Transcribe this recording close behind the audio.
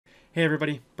Hey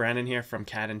everybody, Brandon here from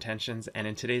cadintentions, and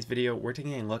in today's video we're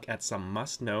taking a look at some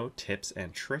must-know tips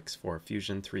and tricks for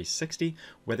Fusion 360.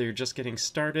 Whether you're just getting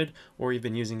started or you've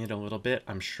been using it a little bit,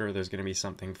 I'm sure there's going to be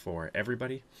something for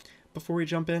everybody. Before we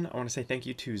jump in, I want to say thank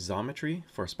you to Xometry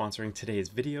for sponsoring today's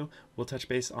video. We'll touch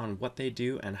base on what they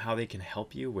do and how they can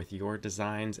help you with your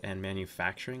designs and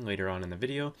manufacturing later on in the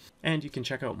video, and you can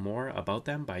check out more about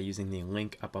them by using the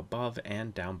link up above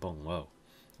and down below.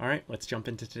 Alright, let's jump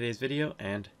into today's video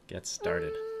and get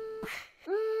started.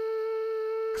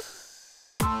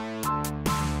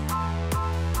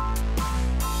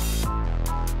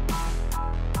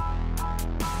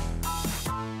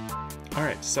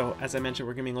 Alright, so as I mentioned,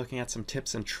 we're going to be looking at some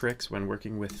tips and tricks when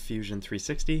working with Fusion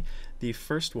 360. The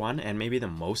first one, and maybe the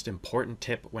most important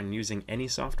tip when using any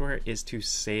software, is to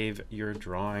save your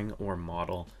drawing or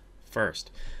model first.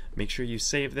 Make sure you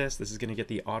save this. This is going to get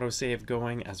the autosave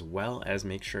going, as well as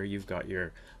make sure you've got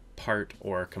your part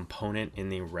or component in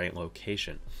the right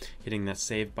location. Hitting that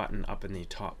save button up in the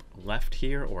top left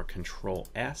here, or Control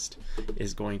S,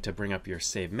 is going to bring up your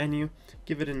save menu.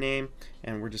 Give it a name,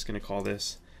 and we're just going to call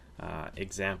this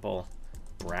example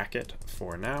bracket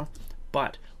for now.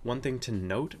 But one thing to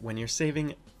note when you're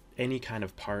saving any kind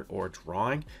of part or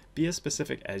drawing, be as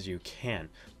specific as you can.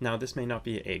 Now, this may not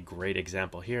be a great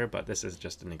example here, but this is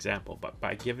just an example. But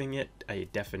by giving it a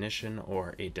definition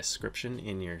or a description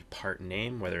in your part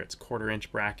name, whether it's 1/4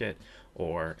 inch bracket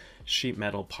or sheet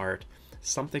metal part,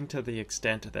 something to the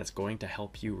extent that's going to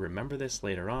help you remember this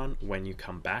later on when you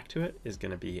come back to it is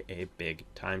going to be a big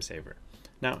time saver.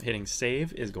 Now, hitting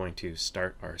save is going to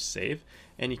start our save,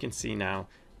 and you can see now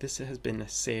this has been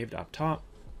saved up top.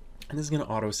 And this is going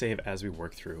to autosave as we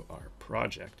work through our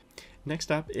project. Next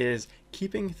up is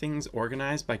keeping things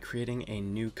organized by creating a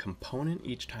new component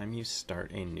each time you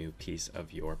start a new piece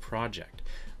of your project.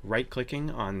 Right-clicking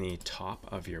on the top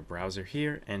of your browser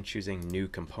here and choosing New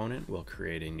Component will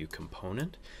create a new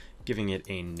component. Giving it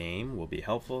a name will be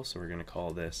helpful, so we're going to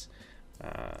call this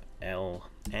L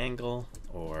angle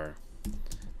or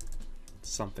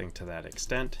something to that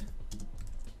extent.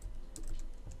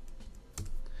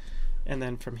 And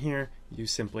then from here, you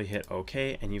simply hit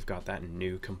OK, and you've got that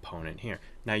new component here.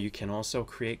 Now you can also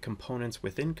create components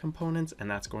within components, and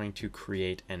that's going to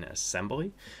create an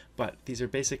assembly. But these are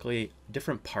basically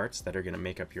different parts that are going to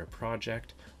make up your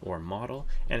project or model,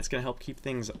 and it's going to help keep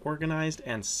things organized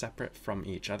and separate from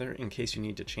each other in case you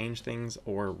need to change things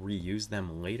or reuse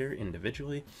them later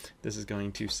individually. This is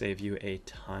going to save you a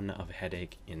ton of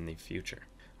headache in the future.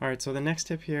 Alright, so the next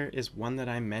tip here is one that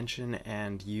I mention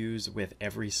and use with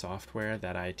every software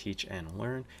that I teach and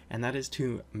learn, and that is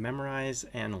to memorize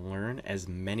and learn as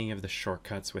many of the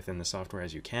shortcuts within the software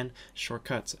as you can.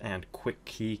 Shortcuts and quick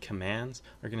key commands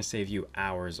are going to save you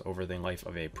hours over the life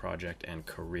of a project and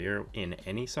career in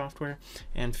any software,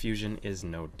 and Fusion is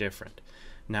no different.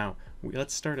 Now,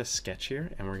 let's start a sketch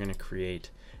here, and we're going to create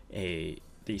the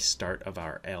start of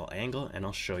our L angle, and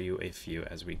I'll show you a few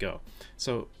as we go.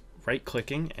 So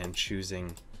right-clicking and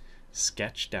choosing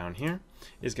sketch down here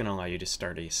is going to allow you to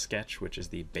start a sketch, which is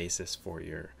the basis for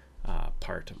your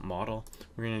part model.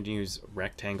 We're going to use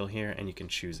rectangle here, and you can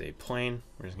choose a plane.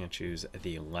 We're just going to choose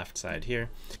the left side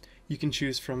here. You can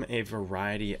choose from a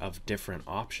variety of different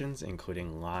options,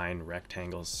 including line,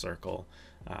 rectangle, circle,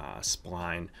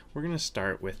 spline. We're going to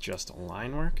start with just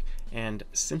line work, and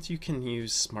since you can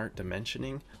use smart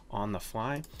dimensioning on the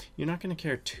fly, you're not going to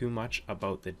care too much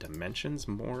about the dimensions,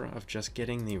 more of just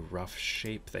getting the rough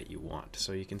shape that you want.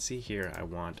 So you can see here I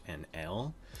want an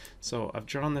L. So I've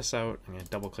drawn this out. I'm going to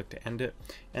double click to end it,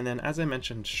 and then as I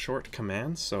mentioned, short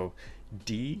commands. So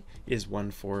D is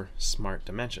one for smart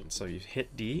dimensions. So you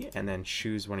hit D and then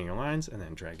choose one of your lines and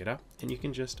then drag it up, and you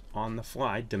can just on the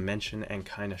fly dimension and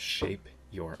kind of shape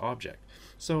your object.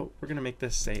 So we're going to make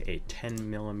this, say, a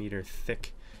 10mm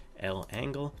thick L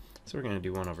angle. So we're going to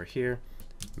do one over here,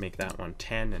 make that one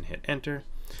 10 and hit enter.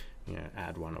 We're going to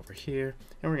add one over here,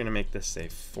 and we're going to make this, say,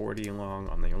 40 long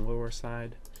on the lower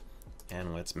side,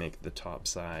 and let's make the top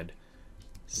side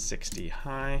 60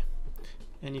 high.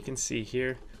 And you can see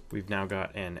here we've now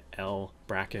got an L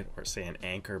bracket, or say an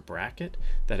anchor bracket,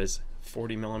 that is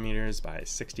 40mm by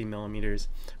 60mm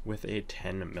with a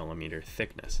 10mm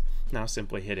thickness. Now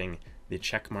simply hitting the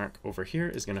check mark over here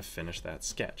is going to finish that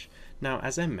sketch. Now,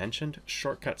 as I mentioned,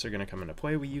 shortcuts are going to come into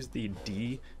play. We use the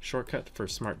D shortcut for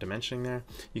smart dimensioning there.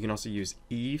 You can also use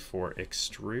E for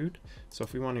extrude. So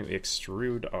if we want to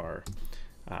extrude our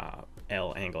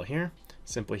L angle here,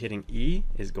 simply hitting E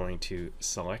is going to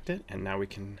select it, and now we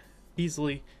can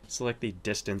easily select the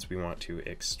distance we want to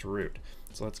extrude.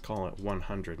 So let's call it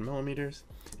 100 millimeters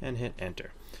and hit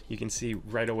enter. You can see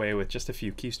right away with just a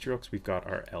few keystrokes we've got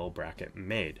our L bracket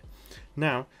made.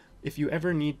 Now if you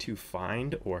ever need to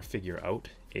find or figure out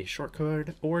a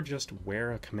shortcode or just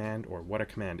where a command or what a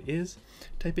command is,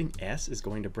 typing S is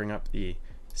going to bring up the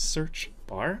search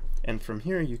bar, and from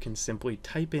here you can simply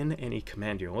type in any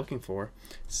command you're looking for,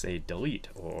 say delete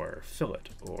or fillet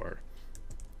or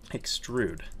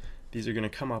extrude. These are going to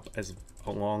come up as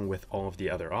along with all of the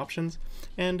other options,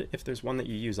 and if there's one that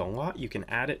you use a lot, you can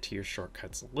add it to your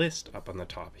shortcuts list up on the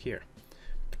top here.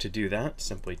 To do that,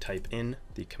 simply type in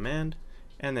the command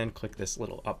and then click this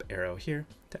little up arrow here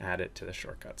to add it to the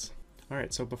shortcuts.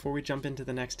 Alright, so before we jump into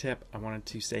the next tip, I wanted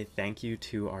to say thank you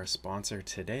to our sponsor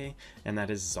today, and that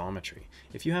is Xometry.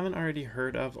 If you haven't already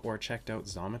heard of or checked out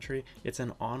Xometry, it's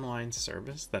an online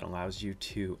service that allows you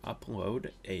to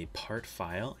upload a part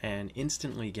file and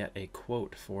instantly get a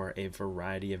quote for a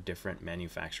variety of different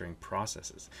manufacturing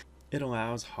processes. It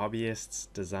allows hobbyists,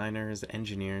 designers,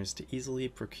 engineers to easily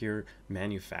procure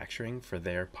manufacturing for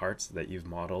their parts that you've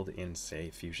modeled in, say,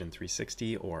 Fusion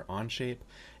 360 or Onshape,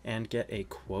 and get a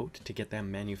quote to get them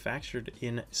manufactured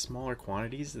in smaller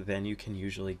quantities than you can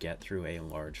usually get through a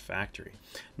large factory.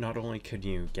 Not only could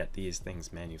you get these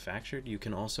things manufactured, you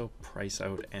can also price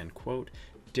out and quote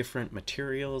different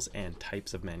materials and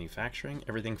types of manufacturing,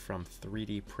 everything from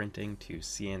 3D printing to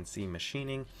CNC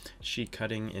machining, sheet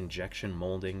cutting, injection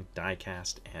molding, die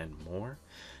cast, and more.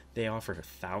 They offer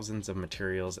thousands of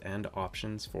materials and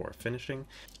options for finishing,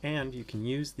 and you can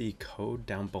use the code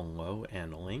down below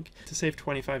and link to save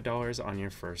 $25 on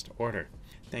your first order.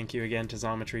 Thank you again to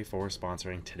Xometry for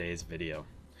sponsoring today's video.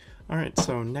 Alright,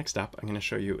 so next up I'm going to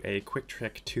show you a quick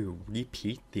trick to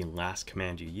repeat the last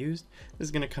command you used. This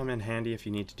is going to come in handy if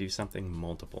you need to do something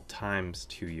multiple times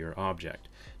to your object.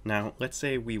 Now let's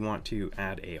say we want to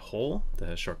add a hole.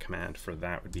 The short command for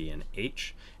that would be an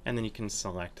H, and then you can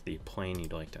select the plane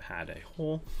you'd like to add a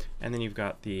hole, and then you've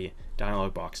got the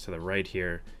dialog box to the right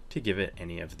here to give it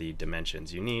any of the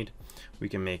dimensions you need. We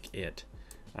can make it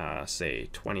say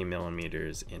 20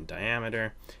 millimeters in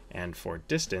diameter, and for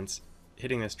distance,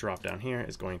 hitting this drop down here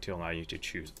is going to allow you to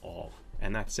choose all,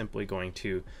 and that's simply going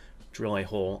to drill a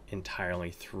hole entirely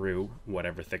through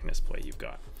whatever thickness plate you've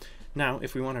got. Now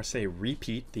if we want to say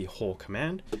repeat the whole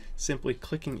command, simply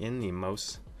clicking in the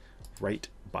mouse right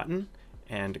button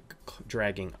and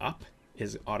dragging up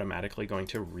is automatically going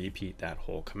to repeat that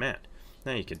whole command.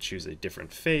 Now you could choose a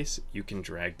different face, you can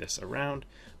drag this around,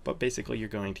 but basically you're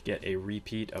going to get a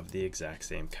repeat of the exact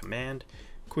same command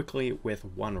quickly with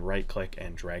one right click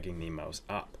and dragging the mouse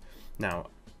up. Now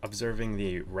observing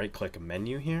the right click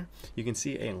menu here, you can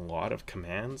see a lot of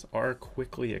commands are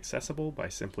quickly accessible by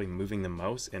simply moving the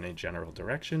mouse in a general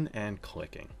direction and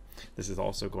clicking. This is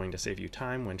also going to save you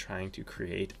time when trying to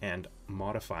create and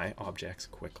modify objects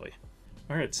quickly.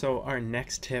 Alright, so our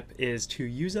next tip is to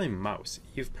use a mouse.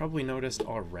 You've probably noticed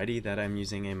already that I'm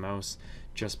using a mouse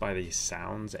just by the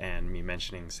sounds and me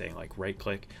mentioning, say, like right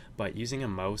click, but using a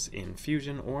mouse in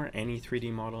Fusion or any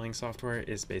 3D modeling software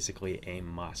is basically a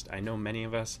must. I know many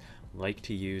of us like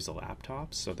to use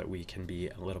laptops so that we can be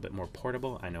a little bit more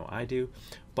portable. I know I do,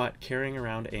 but carrying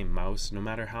around a mouse, no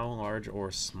matter how large or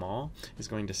small, is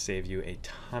going to save you a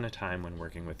ton of time when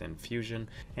working within Fusion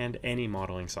and any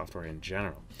modeling software in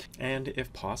general. And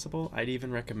if possible, I'd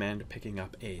even recommend picking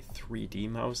up a 3D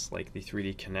mouse like the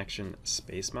 3D Connection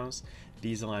Space Mouse.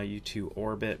 These allow you to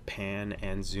orbit, pan,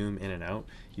 and zoom in and out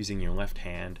using your left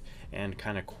hand, and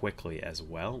kind of quickly as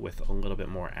well, with a little bit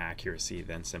more accuracy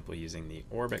than simply using the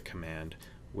orbit command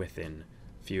within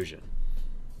Fusion.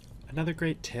 Another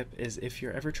great tip is if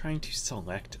you're ever trying to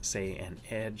select, say, an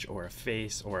edge or a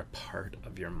face or a part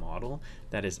of your model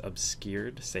that is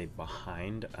obscured, say,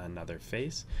 behind another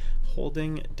face,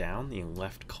 holding down the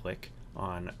left click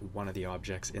on one of the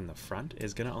objects in the front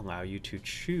is going to allow you to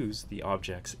choose the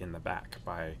objects in the back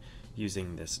by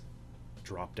using this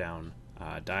drop down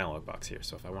dialog box here.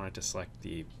 So if I wanted to select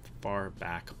the far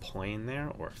back plane there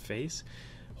or face,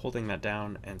 holding that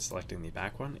down and selecting the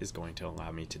back one is going to allow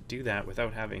me to do that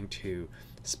without having to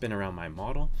spin around my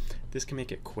model. This can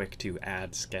make it quick to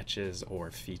add sketches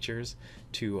or features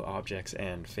to objects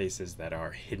and faces that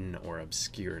are hidden or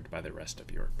obscured by the rest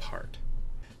of your part.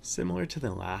 Similar to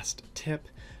the last tip,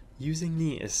 using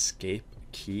the escape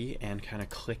key and kind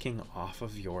of clicking off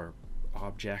of your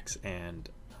objects and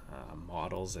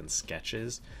models and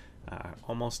sketches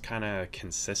almost kind of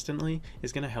consistently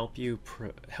is going to help you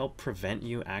help prevent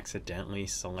you accidentally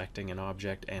selecting an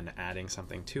object and adding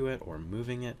something to it or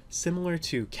moving it. Similar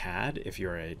to CAD, if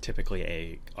you're typically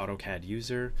a AutoCAD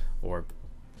user or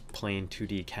plain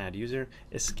 2D CAD user,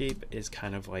 escape is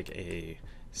kind of like a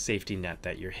safety net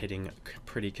that you're hitting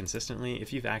pretty consistently.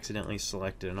 If you've accidentally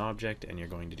selected an object and you're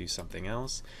going to do something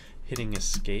else, hitting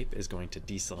escape is going to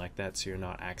deselect that so you're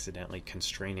not accidentally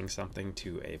constraining something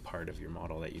to a part of your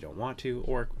model that you don't want to,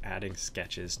 or adding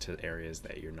sketches to areas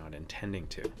that you're not intending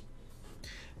to.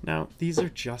 Now, these are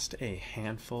just a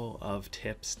handful of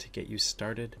tips to get you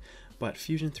started, but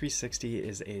Fusion 360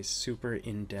 is a super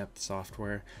in-depth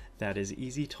software that is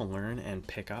easy to learn and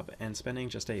pick up, and spending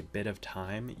just a bit of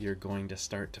time, you're going to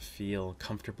start to feel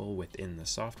comfortable within the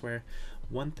software.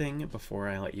 One thing before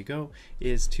I let you go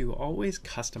is to always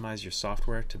customize your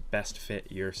software to best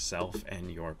fit yourself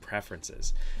and your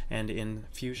preferences. And in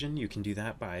Fusion, you can do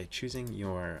that by choosing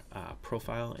your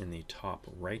profile in the top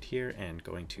right here and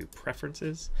going to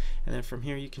Preferences. And then from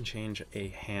here, you can change a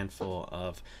handful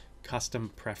of custom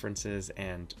preferences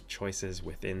and choices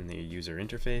within the user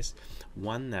interface.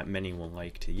 One that many will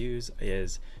like to use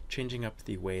is changing up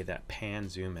the way that pan,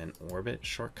 zoom, and orbit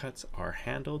shortcuts are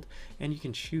handled, and you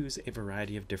can choose a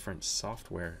variety of different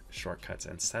software shortcuts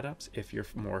and setups if you're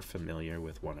more familiar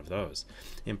with one of those.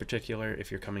 In particular, if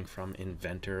you're coming from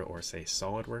Inventor or say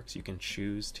SolidWorks, you can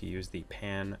choose to use the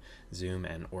pan, zoom,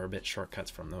 and orbit shortcuts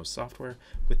from those software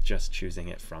with just choosing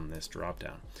it from this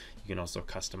dropdown. You can also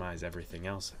customize everything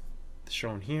else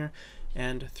shown here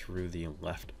and through the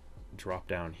left drop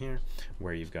down here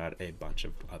where you've got a bunch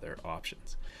of other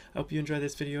options. I hope you enjoyed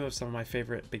this video of some of my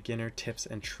favorite beginner tips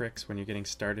and tricks when you're getting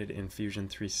started in Fusion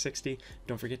 360.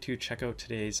 Don't forget to check out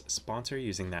today's sponsor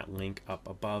using that link up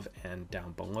above and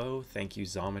down below. Thank you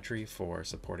Xometry for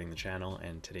supporting the channel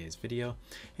and today's video.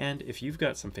 And if you've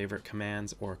got some favorite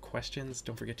commands or questions,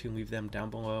 don't forget to leave them down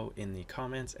below in the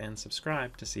comments and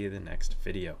subscribe to see the next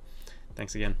video.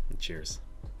 Thanks again and cheers.